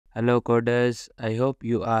Hello coders, I hope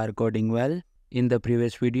you are coding well. In the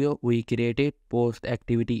previous video, we created post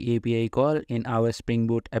activity API call in our Spring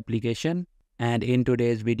Boot application. And in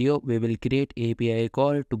today's video, we will create API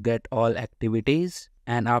call to get all activities.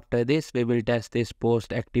 And after this, we will test this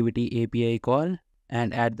post activity API call.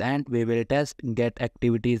 And at the end, we will test get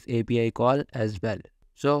activities API call as well.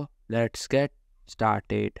 So let's get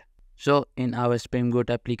started. So in our Spring Boot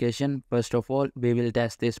application, first of all, we will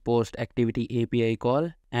test this post activity API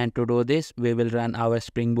call. And to do this, we will run our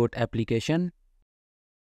Spring Boot application.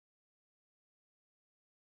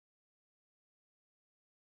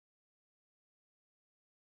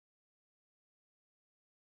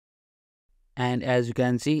 And as you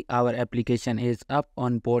can see, our application is up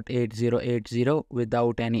on port 8080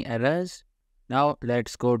 without any errors. Now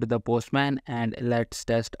let's go to the Postman and let's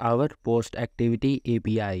test our post activity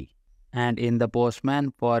API. And in the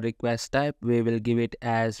Postman, for request type, we will give it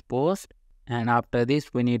as post. And after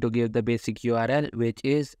this, we need to give the basic URL, which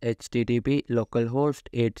is http localhost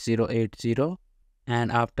 8080.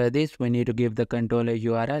 And after this, we need to give the controller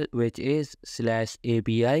URL, which is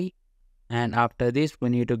 /API. And after this, we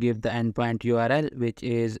need to give the endpoint URL, which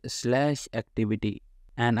is /activity.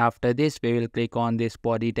 And after this, we will click on this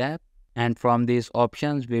body tab. And from these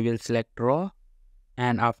options, we will select raw.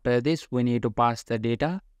 And after this, we need to pass the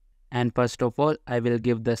data. And first of all, I will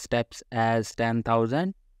give the steps as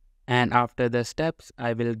 10,000. And after the steps,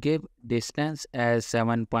 I will give distance as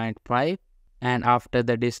 7.5. And after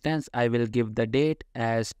the distance, I will give the date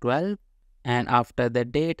as 12. And after the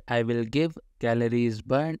date, I will give calories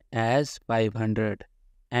burned as 500.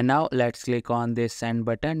 And now let's click on this send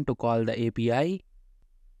button to call the API.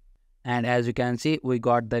 And as you can see, we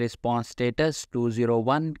got the response status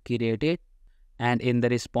 201 created. And in the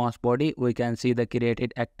response body, we can see the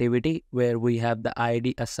created activity where we have the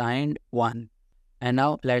ID assigned 1. And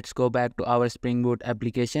now let's go back to our Spring Boot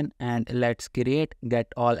application and let's create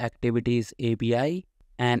get all activities API.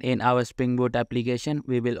 And in our Spring Boot application,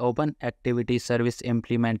 we will open activity service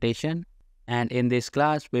implementation. And in this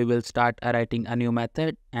class, we will start writing a new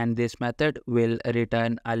method, and this method will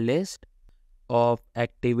return a list of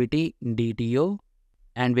activity DTO.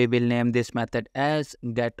 And we will name this method as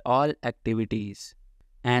get all activities.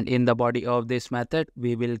 And in the body of this method,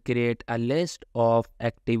 we will create a list of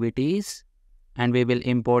activities. And we will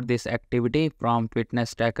import this activity from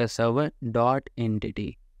fitness tracker server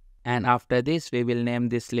 .entity. And after this, we will name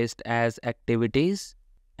this list as activities.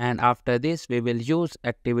 And after this, we will use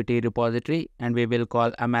activity repository and we will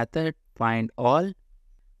call a method find all.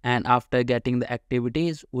 And after getting the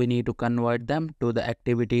activities, we need to convert them to the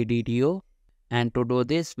activity DTO. And to do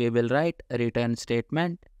this, we will write a return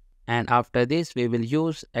statement. And after this, we will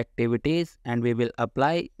use activities and we will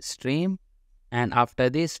apply stream. And after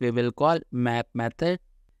this, we will call map method.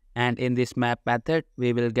 And in this map method,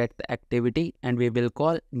 we will get the activity and we will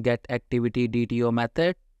call get activity DTO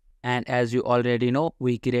method. And as you already know,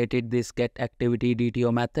 we created this get activity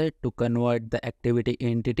DTO method to convert the activity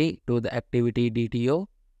entity to the activity DTO.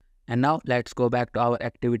 And now let's go back to our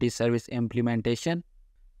activity service implementation.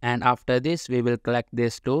 And after this, we will collect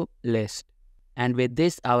this to list. And with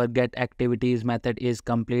this, our get activities method is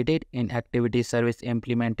completed in activity service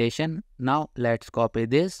implementation. Now let's copy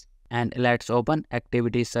this and let's open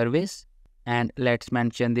activity service and let's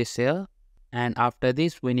mention this here. And after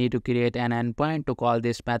this, we need to create an endpoint to call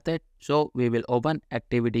this method. So we will open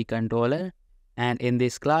activity controller. And in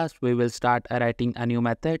this class, we will start writing a new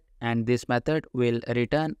method. And this method will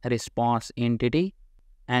return response entity.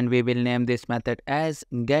 And we will name this method as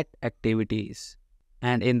get activities.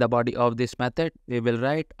 And in the body of this method, we will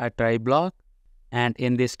write a try block. And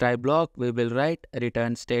in this try block, we will write a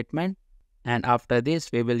return statement. And after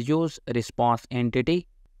this, we will use response entity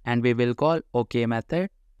and we will call OK method.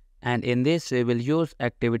 And in this, we will use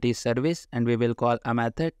activity service and we will call a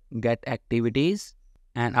method get activities.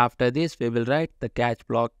 And after this, we will write the catch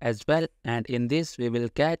block as well. And in this, we will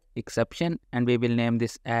catch exception and we will name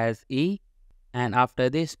this as E. And after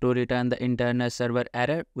this, to return the internal server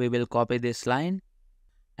error, we will copy this line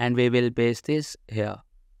and we will paste this here.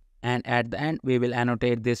 And at the end, we will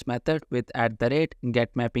annotate this method with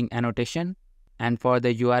 @getMapping annotation. And for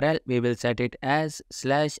the URL, we will set it as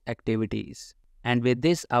 /activities. And with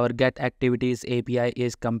this, our get activities API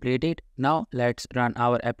is completed. Now let's run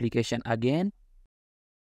our application again.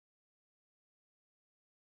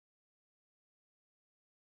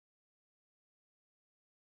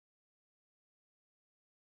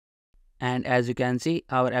 And as you can see,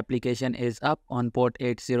 our application is up on port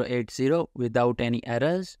 8080 without any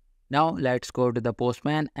errors. Now let's go to the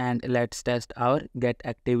Postman and let's test our get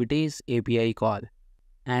activities API call.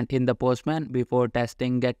 And in the Postman, before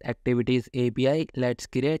testing get activities API, let's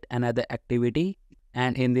create another activity.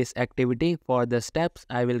 And in this activity, for the steps,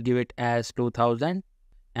 I will give it as 2000.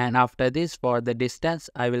 And after this, for the distance,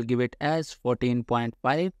 I will give it as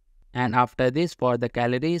 14.5. And after this, for the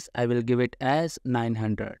calories, I will give it as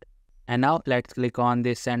 900. And now let's click on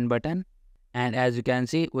this send button. And as you can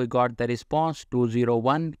see, we got the response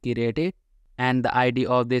 201 created. And the ID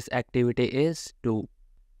of this activity is 2.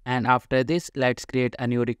 And after this, let's create a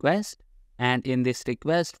new request. And in this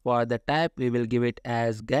request, for the type, we will give it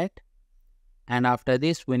as get. And after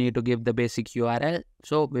this, we need to give the basic URL.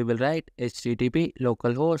 So we will write http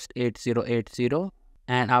localhost 8080.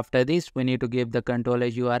 And after this, we need to give the controller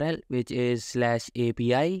URL, which is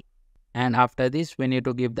 /API. And after this, we need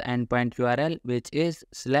to give the endpoint URL, which is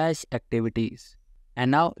 /activities.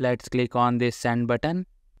 And now let's click on this send button.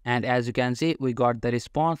 And as you can see, we got the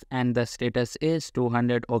response and the status is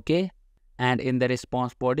 200 OK. And in the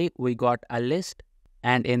response body, we got a list.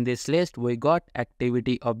 And in this list, we got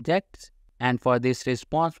activity objects. And for this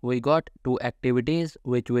response, we got 2 activities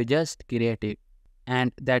which we just created.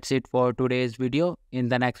 And that's it for today's video. In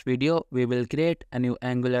the next video, we will create a new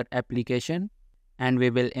Angular application and we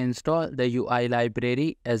will install the UI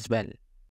library as well.